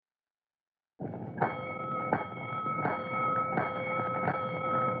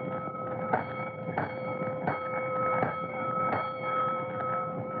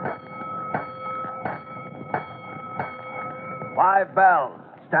5 bells.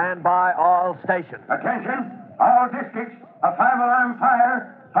 Stand by all stations. Attention, all districts. A 5-alarm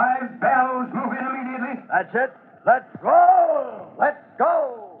fire. 5 bells. Move in immediately. That's it. Let's roll. Let's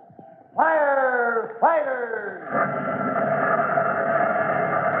go. Firefighters.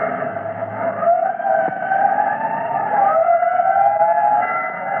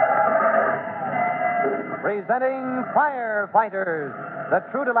 Presenting Firefighters, the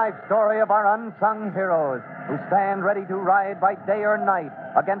true-to-life story of our unsung heroes who stand ready to ride by day or night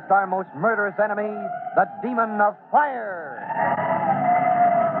against our most murderous enemy, the demon of fire.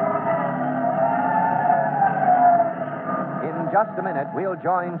 In just a minute, we'll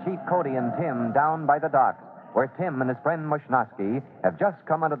join Chief Cody and Tim down by the docks, where Tim and his friend Mushnosky have just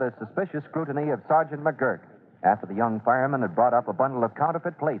come under the suspicious scrutiny of Sergeant McGurk after the young fireman had brought up a bundle of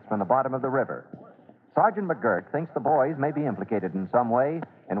counterfeit plates from the bottom of the river. Sergeant McGurk thinks the boys may be implicated in some way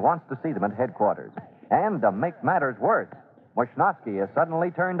and wants to see them at headquarters. And to make matters worse, Mushnosky has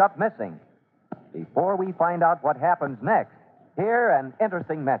suddenly turned up missing. Before we find out what happens next, hear an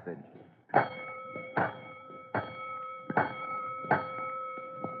interesting message.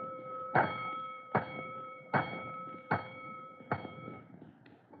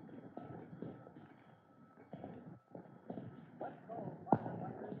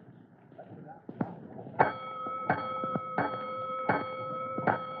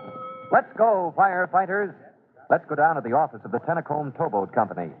 Let's go, firefighters. Let's go down to the office of the Tennacombe Towboat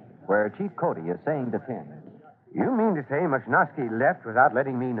Company, where Chief Cody is saying to Tim. You mean to say Mushnosky left without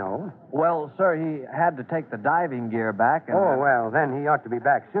letting me know? Well, sir, he had to take the diving gear back. And, well, then he ought to be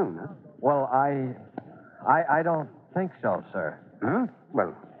back soon, huh? Well, I don't think so, sir.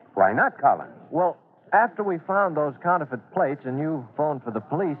 Well, why not, Colin? Well, after we found those counterfeit plates and you phoned for the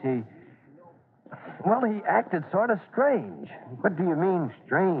police, he acted sort of strange. What do you mean,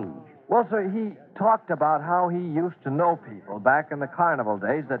 strange? Well, sir, he talked about how he used to know people back in the carnival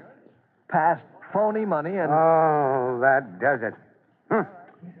days that passed phony money and... Oh, that does it.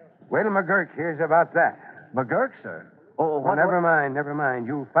 Wait till McGurk hears about that. McGurk, sir? Oh, never mind.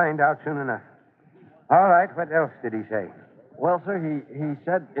 You'll find out soon enough. All right, what else did he say? Well, sir, he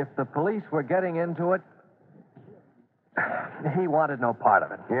said if the police were getting into it, he wanted no part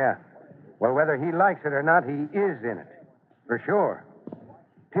of it. Yeah. Well, whether he likes it or not, he is in it. For sure.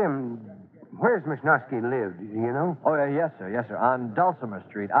 Tim, where's Mushnosky live? Do you know? Oh, yes, sir. On Dulcimer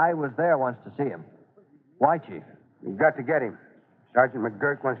Street. I was there once to see him. Why, Chief? You've got to get him. Sergeant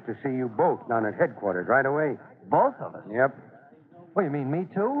McGurk wants to see you both down at headquarters right away. Both of us? Yep. Well, you mean me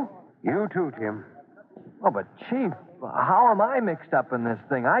too? You too, Tim. Oh, but, Chief, how am I mixed up in this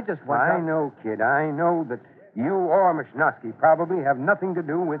thing? I just went I know, kid. I know that you or Mushnosky probably have nothing to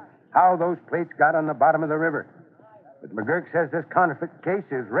do with how those plates got on the bottom of the river. But McGurk says this counterfeit case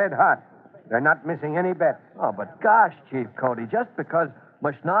is red hot. They're not missing any bets. Oh, but gosh, Chief Cody, just because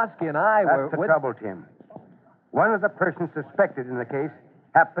Mushnosky and I were... That's the trouble, Tim. One of the persons suspected in the case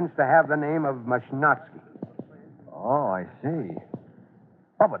happens to have the name of Mushnosky. Oh, I see.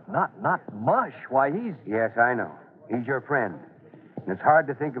 Oh, but not Mush. Why, he's... Yes, I know. He's your friend. And it's hard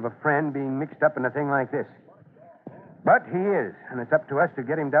to think of a friend being mixed up in a thing like this. But he is, and it's up to us to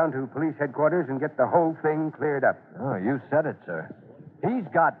get him down to police headquarters and get the whole thing cleared up. Oh, you said it, sir. He's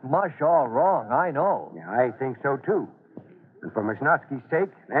got Mush all wrong, I know. Yeah, I think so, too. And for Mushnosky's sake,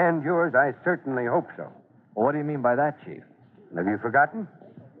 and yours, I certainly hope so. Well, what do you mean by that, Chief? Have you forgotten?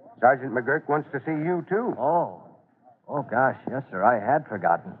 Sergeant McGurk wants to see you, too. Oh, gosh, yes, sir, I had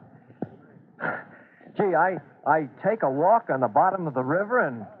forgotten. Gee, I take a walk on the bottom of the river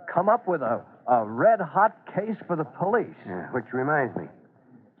and come up with a red-hot case for the police. Yeah, which reminds me.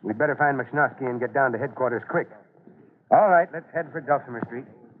 We'd better find Mushnosky and get down to headquarters quick. All right, let's head for Dulcimer Street.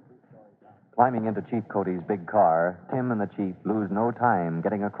 Climbing into Chief Cody's big car, Tim and the Chief lose no time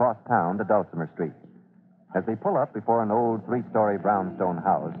getting across town to Dulcimer Street. As they pull up before an old 3-story brownstone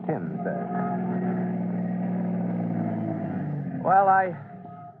house, Tim says... Well, I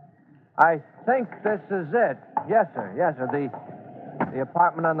think this is it. Yes, sir. The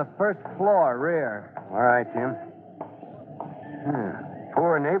apartment on the first floor, rear. All right, Tim.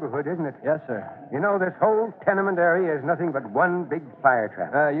 Poor neighborhood, isn't it? Yes, sir. You know, this whole tenement area is nothing but one big fire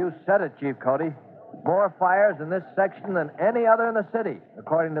trap. You said it, Chief Cody. More fires in this section than any other in the city,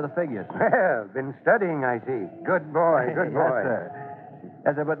 according to the figures. Well, been studying, I see. Good boy, good boy. Yes, sir.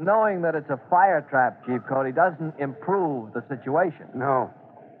 Yes, sir, but knowing that it's a fire trap, Chief Cody, doesn't improve the situation. No.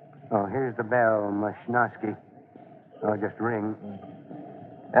 Oh, here's the bell, Mushnosky. Oh, just ring.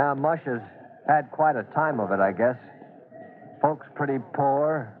 Yeah, Mush has had quite a time of it, I guess. Folks pretty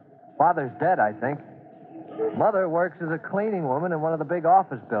poor. Father's dead, I think. Mother works as a cleaning woman in one of the big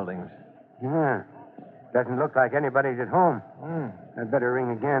office buildings. Yeah. Doesn't look like anybody's at home. I'd better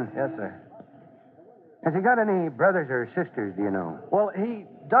ring again. Yes, sir. Has he got any brothers or sisters, do you know? Well, he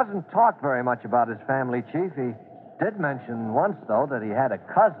doesn't talk very much about his family, Chief. He did mention once, though, that he had a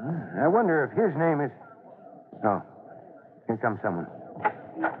cousin. I wonder if his name is... Oh, here comes someone.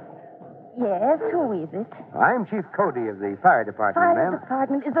 Yes, who is it? I'm Chief Cody of the fire department, Fire ma'am.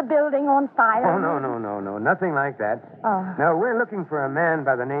 department. Is the building on fire? Oh, no. Nothing like that. Oh. No, we're looking for a man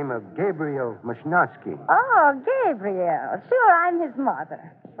by the name of Gabriel Mashnotsky. Oh, Gabriel. Sure, I'm his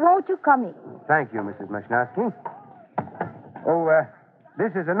mother. Won't you come in? Thank you, Mrs. Mashnotsky. Oh,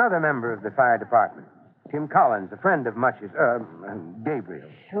 this is another member of the fire department. Tim Collins, a friend of Mush's, Gabriel.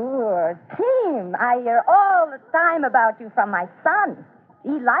 Sure, Tim. I hear all the time about you from my son. He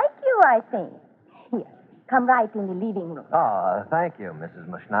likes you, I think. Here, come right in the living room. Oh, thank you, Mrs.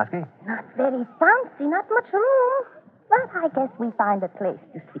 Mashnotsky. Not very fancy, not much room. But I guess we find a place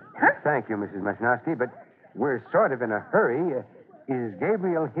to sit, huh? Thank you, Mrs. Mashnotsky, but we're sort of in a hurry. Is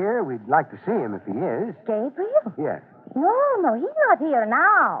Gabriel here? We'd like to see him if he is. Gabriel? Yes. No, he's not here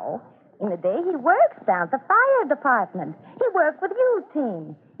now. In the day, he works down at the fire department. He works with you,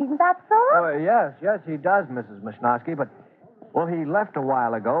 Tim. Isn't that so? Oh, yes, he does, Mrs. Mashnotsky, but, well, he left a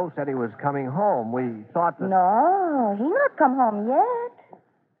while ago, said he was coming home. We thought that... No, he not come home yet.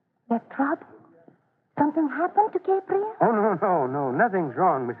 There's trouble? Something happened to Gabriel? Oh, no. Nothing's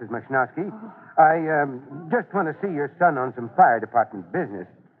wrong, Mrs. Mashnotsky. I just want to see your son on some fire department business.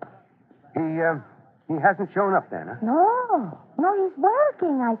 He hasn't shown up then, huh? No, he's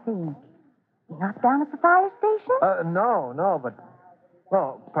working, I think. He's not down at the fire station? No, but,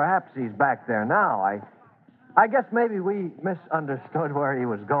 well, perhaps he's back there now. I guess maybe we misunderstood where he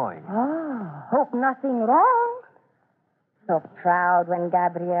was going. Oh, hope nothing wrong. So proud when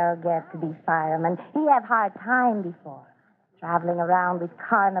Gabriel gets to be fireman. He have hard time before. Traveling around with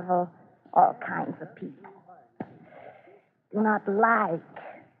carnival, all kinds of people. Do not like.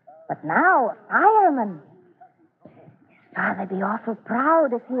 But now, a fireman. His father be awful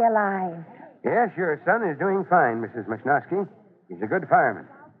proud if he alive. Yes, your son is doing fine, Mrs. Mashnotsky. He's a good fireman.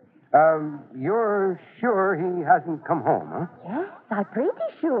 You're sure he hasn't come home, huh? Yes, I'm pretty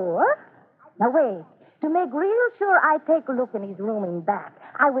sure. Now, wait. To make real sure, I take a look in his room in back.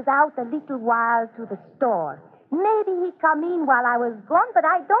 I was out a little while to the store. Maybe he come in while I was gone, but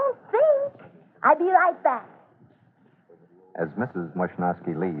I don't think. I'll be right back. As Mrs.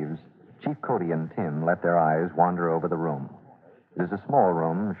 Mashnotsky leaves, Chief Cody and Tim let their eyes wander over the room. It is a small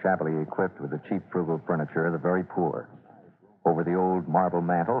room, shabbily equipped with the cheap, frugal furniture of the very poor. Over the old marble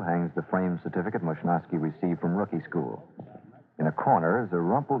mantel hangs the framed certificate Mashnotsky received from rookie school. In a corner is a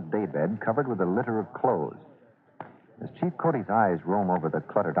rumpled daybed covered with a litter of clothes. As Chief Cody's eyes roam over the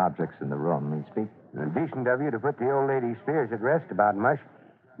cluttered objects in the room, he speaks. Decent of you to put the old lady's fears at rest about Mush.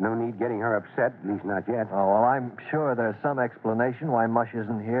 No need getting her upset, at least not yet. Oh, well, I'm sure there's some explanation why Mush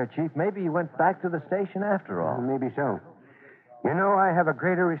isn't here, Chief. Maybe he went back to the station after all. Maybe so. You know, I have a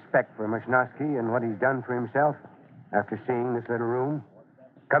greater respect for Mashnotsky and what he's done for himself after seeing this little room.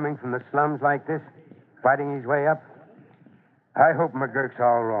 Coming from the slums like this, fighting his way up. I hope McGurk's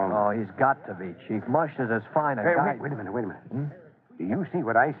all wrong. Oh, he's got to be, Chief. Mush is as fine a guy... Wait a minute. Do you see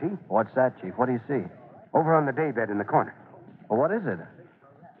what I see? What's that, Chief? What do you see? Over on the daybed in the corner. Well, what is it?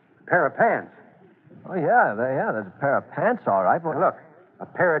 A pair of pants. Oh, yeah, there's a pair of pants, all right. But... Now, look, a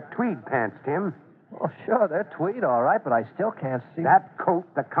pair of tweed pants, Tim. Oh, sure, they're tweed, all right, but I still can't see... That coat,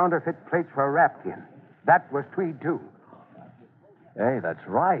 the counterfeit plates for a Rapkin. That was tweed, too. Hey, that's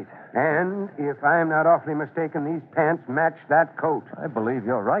right. And if I'm not awfully mistaken, these pants match that coat. I believe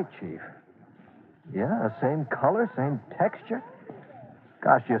you're right, Chief. Yeah, same color, same texture.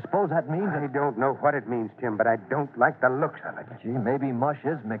 Gosh, you suppose that means... I don't know what it means, Tim, but I don't like the looks of it. Gee, maybe Mush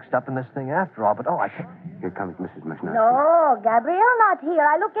is mixed up in this thing after all, but I can't... Here comes Mrs. Mashnotsky. No, Gabriel not here.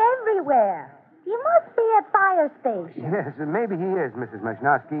 I look everywhere. He must be at fire station. Yes, maybe he is, Mrs.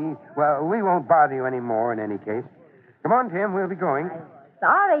 Mashnotsky. Well, we won't bother you any more in any case. Come on, Tim, we'll be going. I'm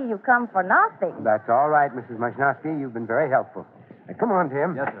sorry you come for nothing. That's all right, Mrs. Mashnotsky. You've been very helpful. Now, come on,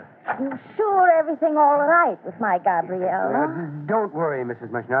 Tim. Yes, sir. You sure everything all right with my Gabrielle? Don't worry, Mrs.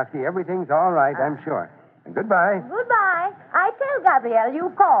 Mashnotsky. Everything's all right, I'm sure. And goodbye. Goodbye. I tell Gabrielle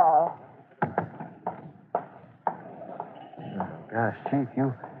you call. Gosh, Chief,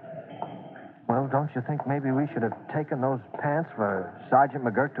 you... Well, don't you think maybe we should have taken those pants for Sergeant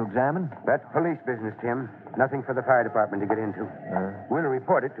McGurk to examine? That's police business, Tim. Nothing for the fire department to get into. We'll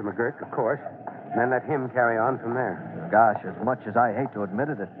report it to McGurk, of course, and then let him carry on from there. Gosh, as much as I hate to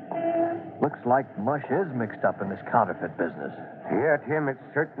admit it, it looks like Mush is mixed up in this counterfeit business. Yeah, Tim, it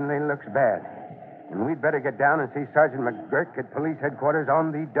certainly looks bad. And we'd better get down and see Sergeant McGurk at police headquarters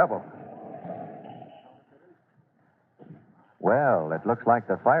on the double. Well, it looks like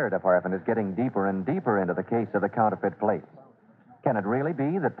the fire department is getting deeper and deeper into the case of the counterfeit plates. Can it really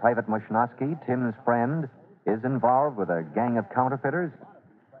be that Private Mushnosky, Tim's friend, is involved with a gang of counterfeiters?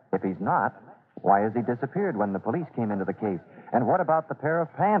 If he's not, why has he disappeared when the police came into the case? And what about the pair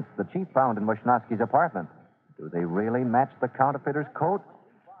of pants the chief found in Mushnosky's apartment? Do they really match the counterfeiter's coat?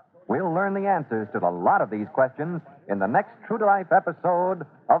 We'll learn the answers to a lot of these questions in the next true-to-life episode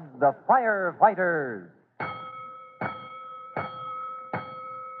of The Firefighters.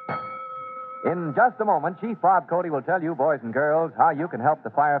 In just a moment, Chief Bob Cody will tell you, boys and girls, how you can help the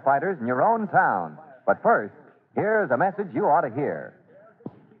firefighters in your own town. But first, here's a message you ought to hear.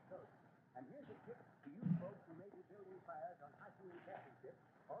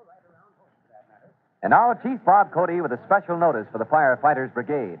 And now, Chief Bob Cody with a special notice for the Firefighters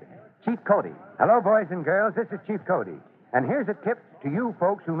Brigade. Chief Cody. Hello, boys and girls. This is Chief Cody. And here's a tip to you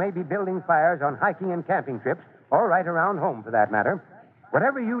folks who may be building fires on hiking and camping trips, or right around home for that matter.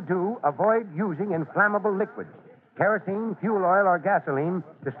 Whatever you do, avoid using inflammable liquids, kerosene, fuel oil, or gasoline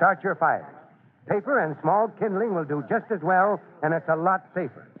to start your fires. Paper and small kindling will do just as well, and it's a lot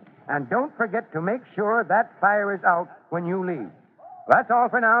safer. And don't forget to make sure that fire is out when you leave. That's all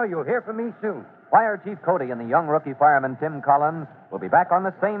for now. You'll hear from me soon. Fire Chief Cody and the young rookie fireman Tim Collins will be back on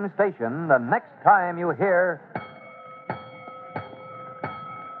the same station the next time you hear...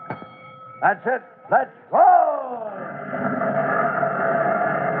 That's it. Let's go!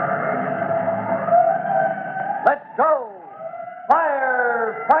 Let's go!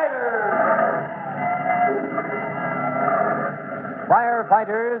 Firefighters!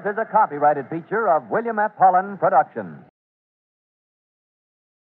 Firefighters is a copyrighted feature of William F. Holland Productions.